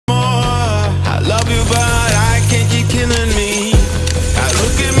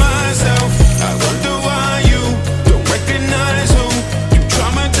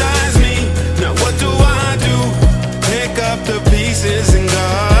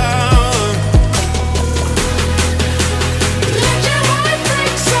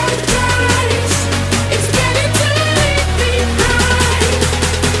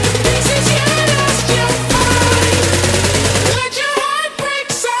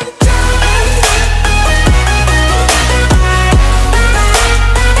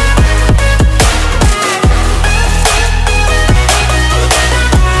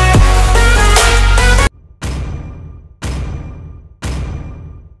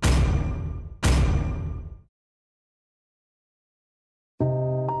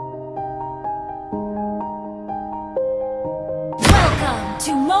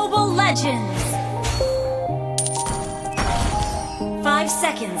to Mobile Legends! 5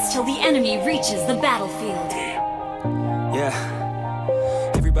 seconds till the enemy reaches the battlefield. Yeah.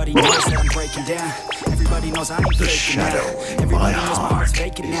 Everybody knows that I'm breaking down. Everybody knows I ain't faking now. Everybody knows my heart's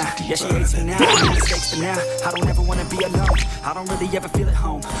vacant now. Yeah, she hates me now, I made mistakes, but now I don't ever wanna be alone. I don't really ever feel at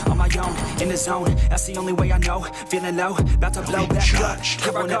home. On my own, in the zone. That's the only way I know. Feeling low, about to blow back up.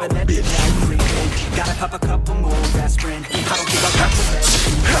 I won't never let it down. Gotta pop a couple more aspirin. I don't give up after that.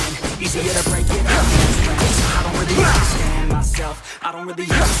 Easier to break it up. I don't really understand myself. I don't really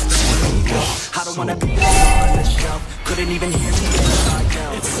understand ego. I don't wanna be on the shelf. Couldn't even hear me if I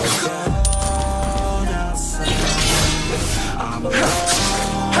yelled. It's so cold outside. I'm alone.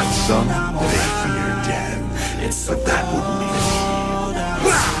 Some may fear death, It's so but that wouldn't be cold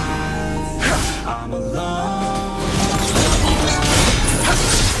outside. I'm alone.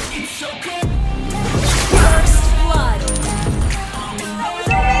 It's so cold. First blood! That was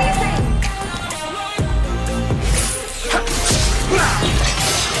amazing!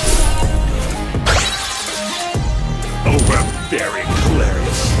 overbearing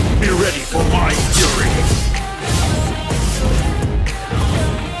clerics. Be ready for my fury.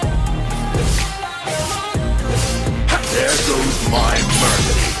 There goes my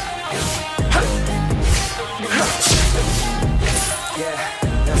mercy. Yeah,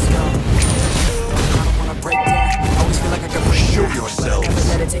 let's go. I don't wanna break down. Always feel like I can break Show down. yourselves. Never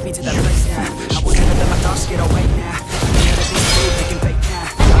let it take me to that place now. I would never let my thoughts get away now. Never be fooled, they can fake now.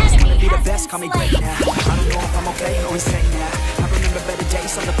 I just wanna be the best, call me great now. I don't know if I'm okay or insane now. I remember better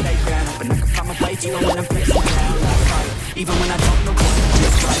days on the playground, but I can find my way even when I'm facing down. Even when I don't know what to do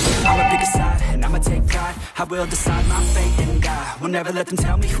right. I'ma pick a side and I'ma take pride. I will decide my fate and I will never let them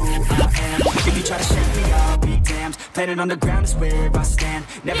tell me who I am. If you try to shake me, I'll be damned. Planet on the ground is where I stand.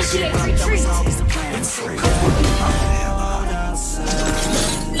 Never give up, that was always the plan. It's so cold outside.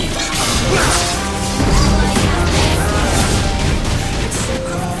 It's so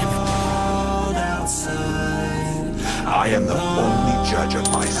cold outside. I am the only judge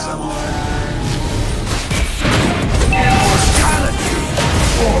of myself. Immortality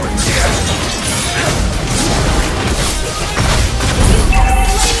or death.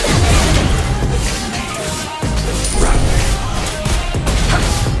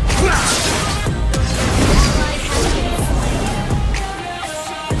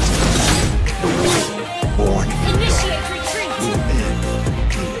 Born in Initiate retreat! will end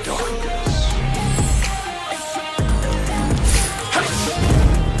in darkness.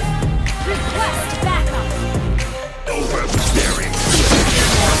 Request backup! Overbearing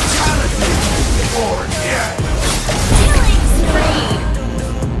immortality or death. Killing spree!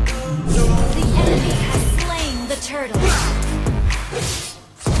 The enemy has slain the turtle.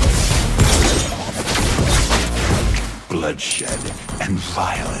 Bloodshed and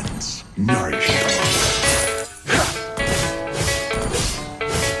violence nourish me.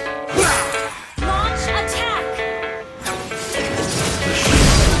 Launch attack!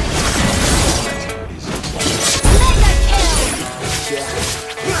 Mega kill!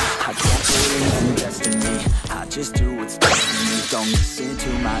 Yeah, I don't believe in destiny. I just do what's best for me. Don't listen to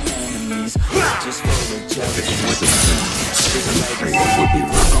my enemies. Just for the jealousy. This legacy, you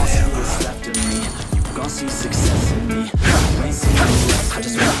gon' see what's left of me. You gon' see success in me. You ain't seen me yet. I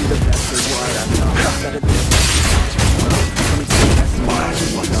just wanna be the best at what I know. Better than the best at what you know. Coming to the best of what you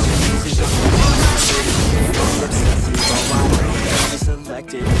know. This is just what I'm obsessive, all I know. I'm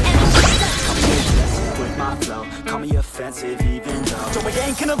selected. Call me aggressive with my flow. Call me offensive even though. So I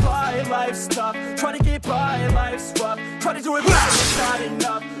ain't gonna lie, life's tough. Try to get by, life's rough. Try to do it right, it's not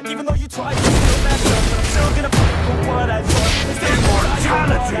enough. Even though you try to still mess up, but I'm still gonna fight for what I love.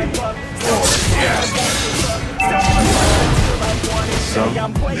 Immortality or death. Still gonna fight until I want it. Some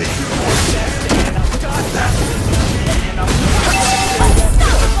I'm way may too obsessed, and I've got that. And I'm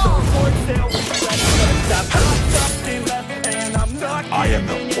I am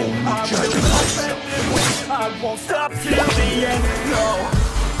the only judge of myself. I won't stop till the end, no.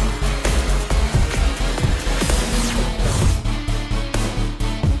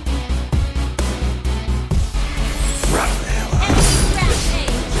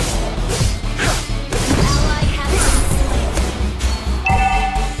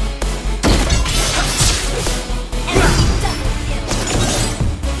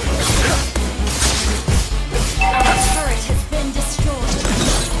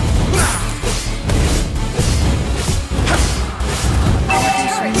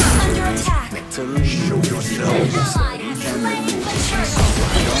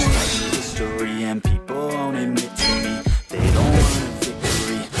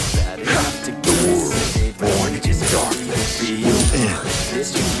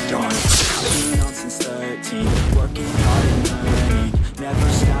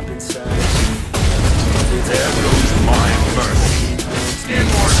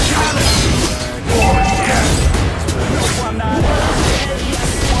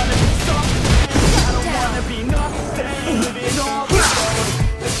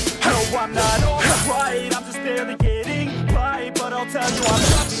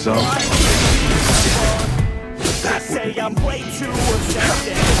 Some that say I'm way too obsessed.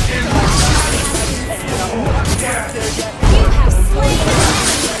 And I'm not quite there yet. You have slain an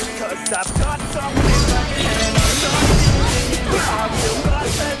enemy. 'Cause I've got something left and I'm not losing it. I will not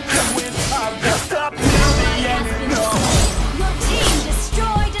let you win. I will stop till the end. No. Your team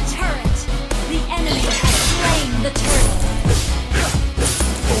destroyed a turret. The enemy has slain the turtle.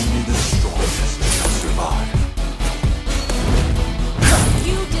 Only the strongest shall survive.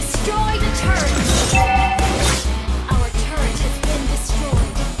 You destroyed a turret. Our turret has been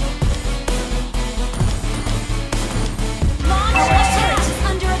destroyed. Launch a turret is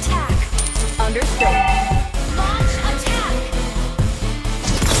under attack. Understood. Launch attack.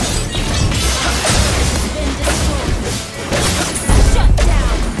 Been destroyed. Shut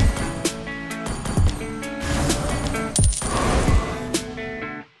down.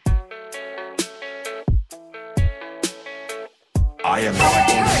 I am Our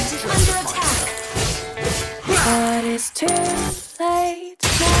turret is under attack. But it's too late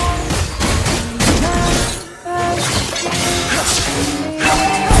Our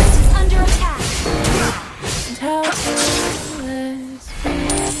turret is under attack. How foolish.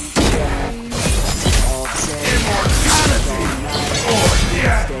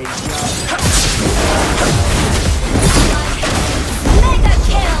 Mega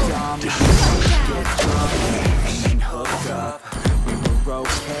kill. Hook up, we were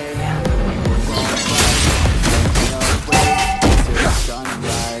okay. We were alright. Till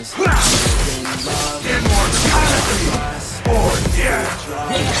sunrise. In love, us.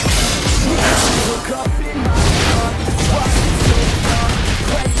 Look up in my heart.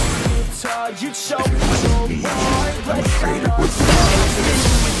 Why you so young? You show me so hard. Let's get ourselves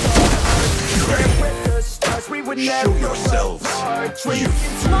with the stars. We would never Show yourselves.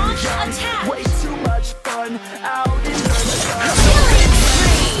 Launch attack. way too much fun out in the sun. Killing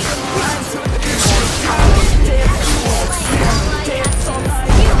spree. Dance all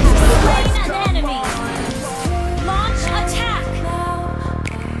night. You have slain an enemy. Launch attack.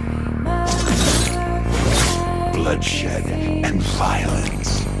 bloodshed and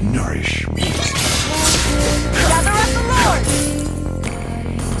violence nourish me. Gather up the Lord.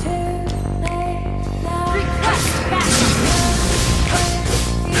 Request backup.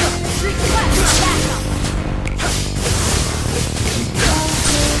 Request backup.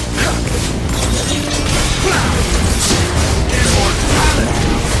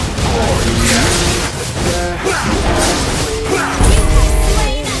 You have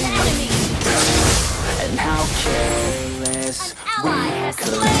slain an enemy. And how careless An ally has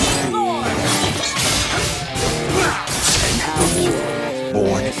slain Lord. and how careless.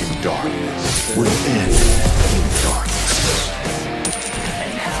 Born in darkness will end in darkness.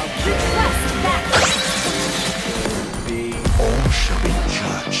 And how Request backup. be All shall be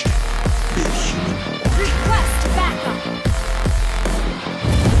judged, be it human or Request backup.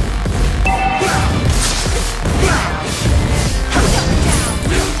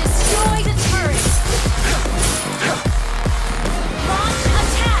 You destroyed a turret. Launch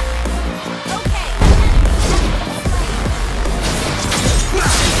attack. Okay.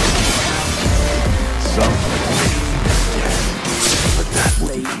 some death, but that will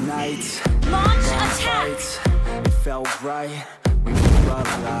late be me. nights, Launch attack. fights. It felt right. We were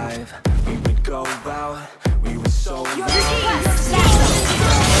alive. We would go out. We were so Your right. team backup.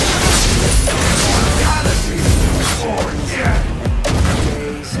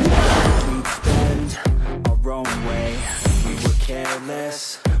 Days we'd spend our own way. We were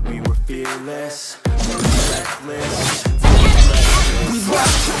careless. We were fearless. We were reckless. We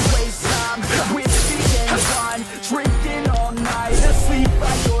love to waste time, whiskey and wine, drinking all night, asleep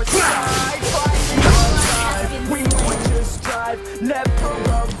by your side, fighting all time. We would just drive, never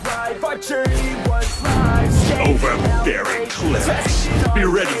arrive. Our journey was life. Overbearing clerics, be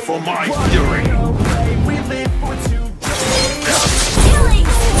ready for my fury. We live for today. Killing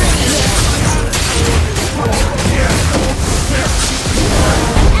spree.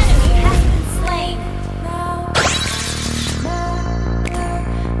 Enemy has been slain.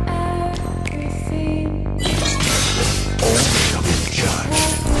 All shall be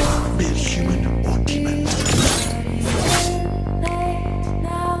judged, be it human or demon.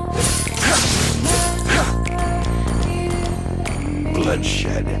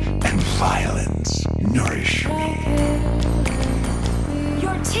 Bloodshed and violence nourish me.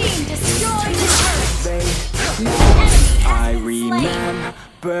 Your team destroyed a turret. Enemy I has been slain.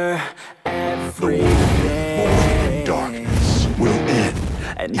 remember Born everything. in darkness will end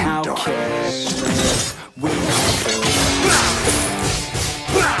And in how darkness. careless we were.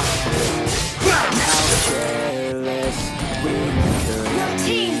 And how careless we were. Your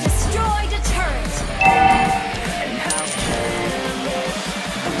team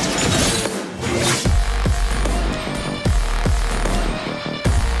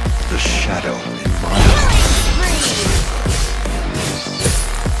shadow in my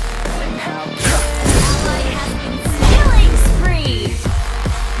Killing spree!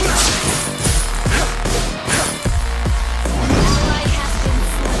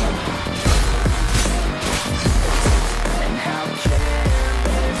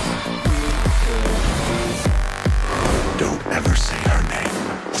 Don't ever say her name.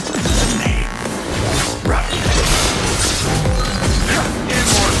 The name is right.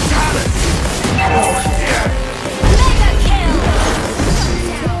 Immortality! Oh, yeah! Mega kill!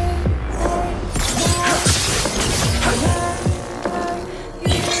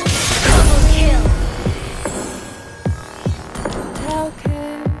 Double kill! How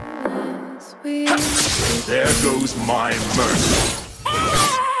careless we There goes my mercy.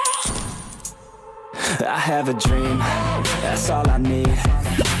 I have a dream, that's all I need.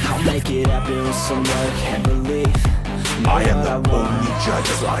 I'll make it happen with some work and belief. I am the only judge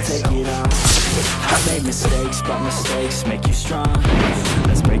of Take myself. it on. I made mistakes, but mistakes make you strong.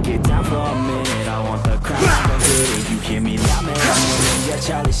 Let's break it down for a minute. I want the crown, go get it. You hear me now, man, I'm winning. Yeah,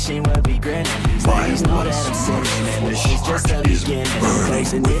 Charlie Sheen will be grinning. These ladies know that I'm sinning, and this is just the beginning.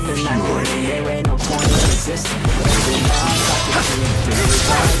 Closing in the night, and there ain't no point in resisting. Living life like a dream, till it's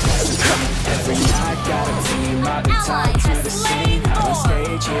all that's a dream. Every night, got a team, I've been tied to the scene. I'm on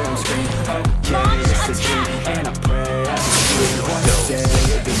stage, here I'm screaming, okay, it's a dream. And I pray, I see it one day,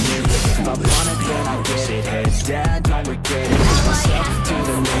 it'll be me. If I want it, then I get it. Head down, don't regret it. Push myself to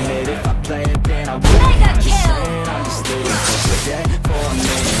the limit. If I play it, then I win. Mega I'm just kill! saying, I'm just living for today for a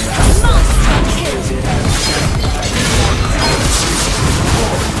minute. I Monster kill! use it as a chance.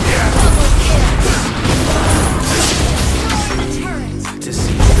 Double kill! Destroy the turret! To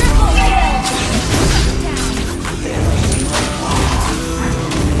see Triple kill!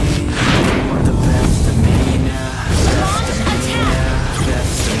 want the best of me now. Launch attack!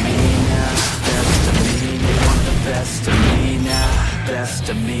 Best of me now. Best of me. They want the best of me now. Best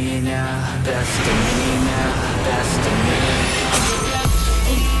of me now. Best of me now. Best of me.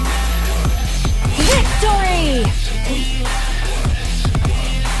 Victory!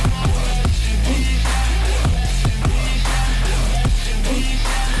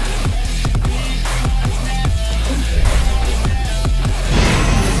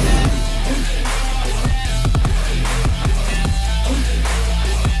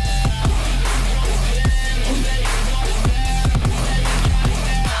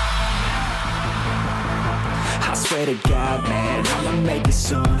 I swear to God, man, I'ma make it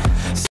soon.